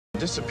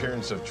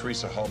disappearance of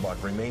Teresa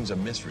Halbach remains a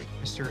mystery.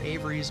 Mr.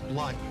 Avery's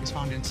blood is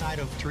found inside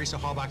of Teresa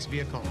Halbach's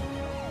vehicle.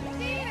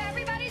 Steve,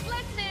 everybody's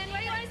listening. What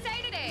do you want to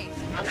say today?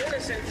 I'm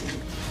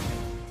listening.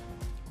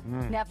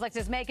 Netflix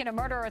is making a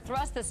murderer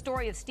thrust the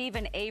story of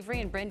Steven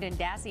Avery and Brendan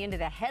Dassey into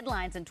the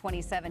headlines in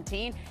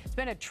 2017. It's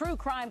been a true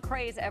crime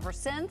craze ever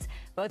since.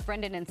 Both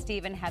Brendan and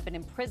Steven have been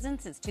in prison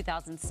since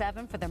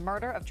 2007 for the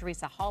murder of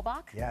Teresa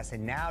Halbach. Yes,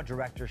 and now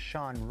director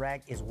Shawn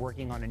Rech is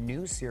working on a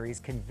new series,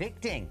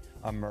 Convicting,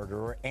 a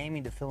murderer,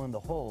 aiming to fill in the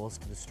holes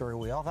to the story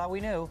we all thought we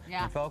knew.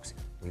 Yeah. And folks,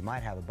 we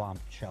might have a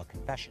bombshell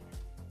confession.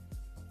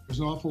 There's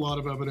an awful lot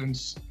of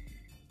evidence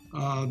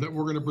that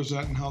we're going to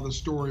present and how the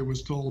story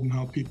was told and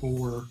how people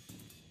were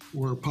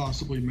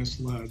possibly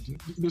misled.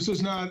 This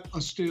is not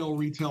a stale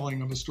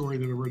retelling of a story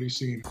that I've already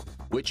seen.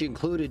 Which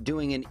included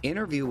doing an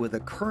interview with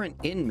a current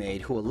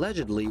inmate who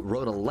allegedly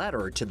wrote a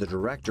letter to the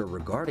director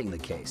regarding the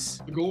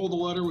case. The goal of the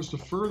letter was to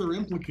further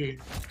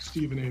implicate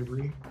Steven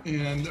Avery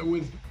and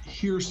with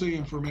hearsay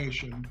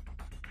information.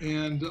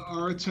 And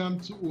our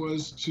attempt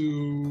was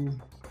to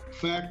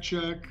fact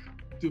check,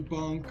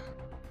 debunk,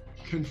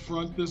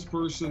 confront this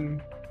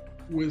person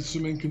with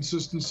some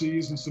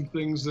inconsistencies and some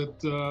things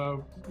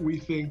that we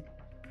think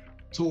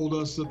told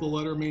us that the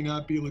letter may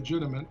not be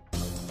legitimate.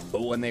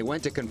 But when they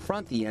went to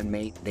confront the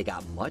inmate, they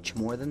got much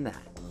more than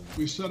that.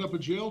 We set up a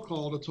jail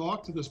call to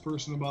talk to this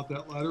person about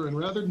that letter, and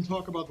rather than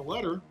talk about the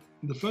letter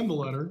and defend the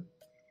letter,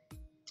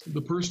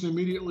 the person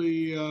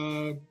immediately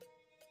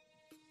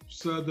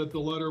said that the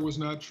letter was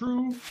not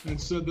true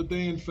and said that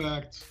they, in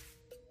fact,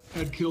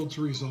 had killed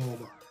Teresa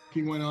Halbach.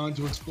 He went on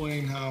to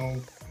explain how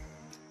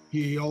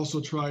he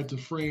also tried to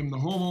frame the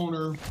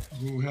homeowner,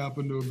 who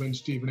happened to have been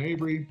Steven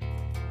Avery.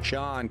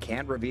 Shawn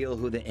can't reveal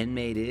who the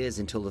inmate is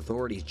until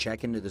authorities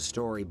check into the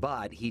story,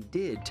 but he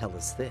did tell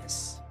us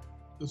this.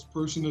 This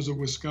person is a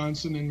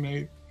Wisconsin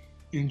inmate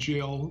in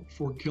jail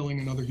for killing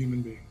another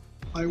human being.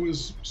 I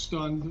was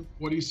stunned.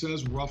 What he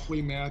says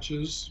roughly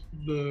matches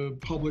the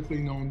publicly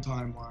known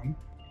timeline.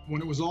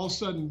 When it was all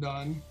said and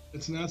done,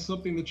 it's not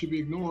something that should be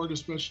ignored,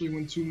 especially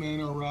when two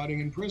men are rotting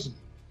in prison.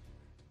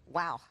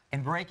 Wow.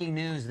 In breaking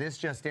news, this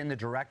just in, the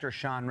director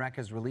Shawn Rech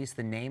has released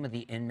the name of the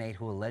inmate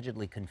who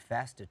allegedly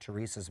confessed to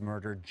Teresa's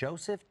murder,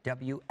 Joseph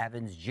W.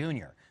 Evans,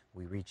 Jr.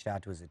 We reached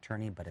out to his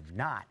attorney but have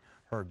not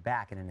heard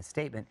back. And in a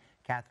statement,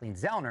 Kathleen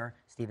Zellner,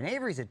 Steven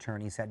Avery's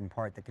attorney, said in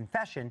part the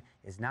confession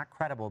is not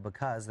credible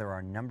because there are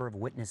a number of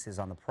witnesses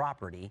on the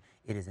property.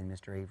 It is in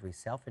Mr. Avery's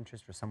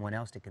self-interest for someone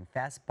else to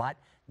confess, but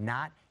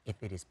not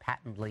if it is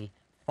patently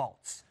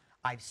false.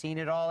 I've seen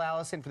it all,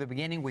 Alison, from the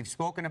beginning. We've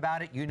spoken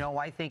about it. You know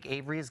I think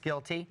Avery is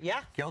guilty. Yeah.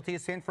 Guilty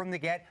as sin from the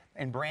get.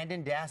 And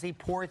Brendan Dassey,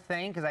 poor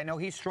thing, because I know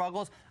he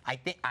struggles. I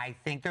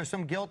think there's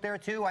some guilt there,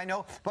 too. I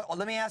know. But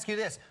let me ask you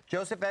this.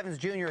 Joseph Evans,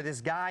 Jr.,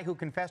 this guy who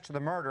confessed to the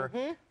murder,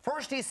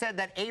 first he said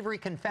that Avery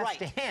confessed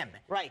to him.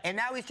 Right. And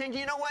now he's changing.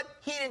 You know what?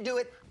 He didn't do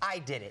it. I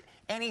did it.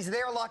 And he's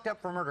there locked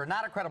up for murder.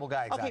 Not a credible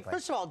guy, exactly. Okay,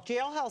 first of all,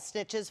 jailhouse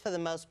snitches, for the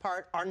most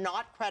part, are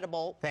not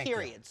credible,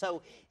 period.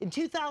 So in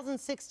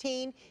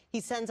 2016,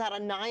 he sends out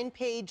a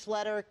 9-page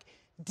letter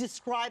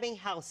describing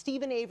how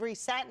Steven Avery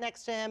sat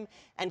next to him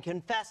and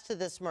confessed to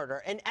this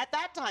murder. And at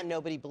that time,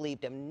 nobody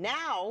believed him.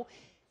 Now,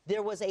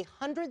 there was a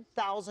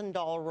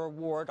 $100,000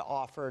 reward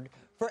offered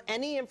for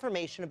any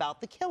information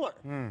about the killer.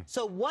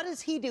 So what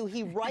does he do?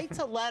 He writes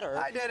a letter.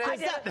 I did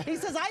it. He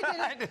says,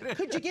 I did it.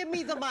 Could you give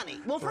me the money?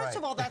 Well, first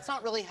of all, that's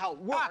not really how it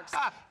works.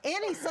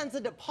 And he sends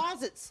a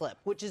deposit slip,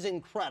 which is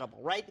incredible,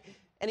 right?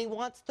 And he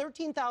wants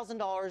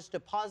 $13,000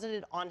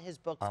 deposited on his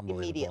books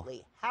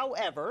immediately.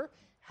 However,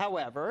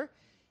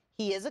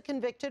 he is a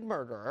convicted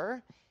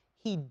murderer.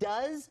 He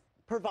does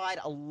provide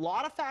a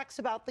lot of facts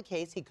about the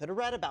case. He could have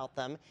read about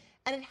them.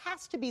 And it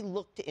has to be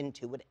looked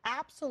into. It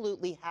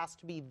absolutely has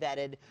to be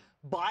vetted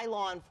by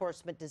law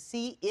enforcement to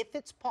see if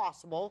it's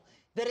possible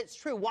that it's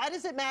true. Why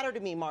does it matter to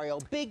me, Mario?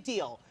 Big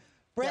deal.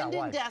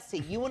 Brendan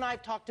Dassey, you and I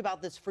have talked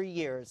about this for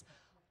years.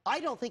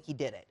 I don't think he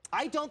did it.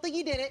 I don't think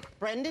he did it.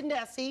 Brendan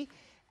Dassey,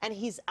 and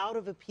he's out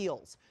of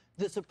appeals.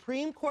 The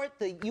Supreme Court,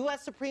 the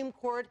U.S. Supreme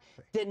Court,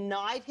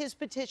 denied his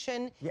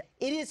petition. Yeah.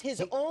 It is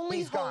his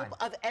only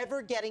hope of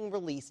ever getting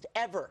released,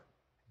 ever.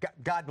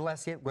 God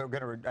bless you. We're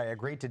going to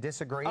agree to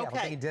disagree. I don't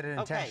think he did it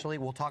intentionally.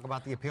 We'll talk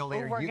about the appeal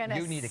later. We're going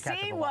to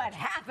see what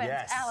happens,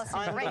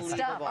 Alison. Great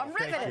stuff. I'm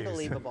riveted.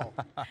 Unbelievable.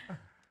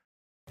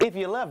 If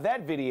you love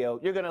that video,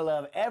 you're going to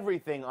love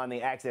everything on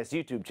the Access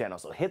YouTube channel.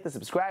 So hit the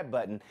subscribe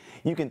button.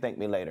 You can thank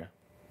me later.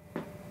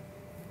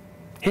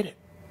 Hit it.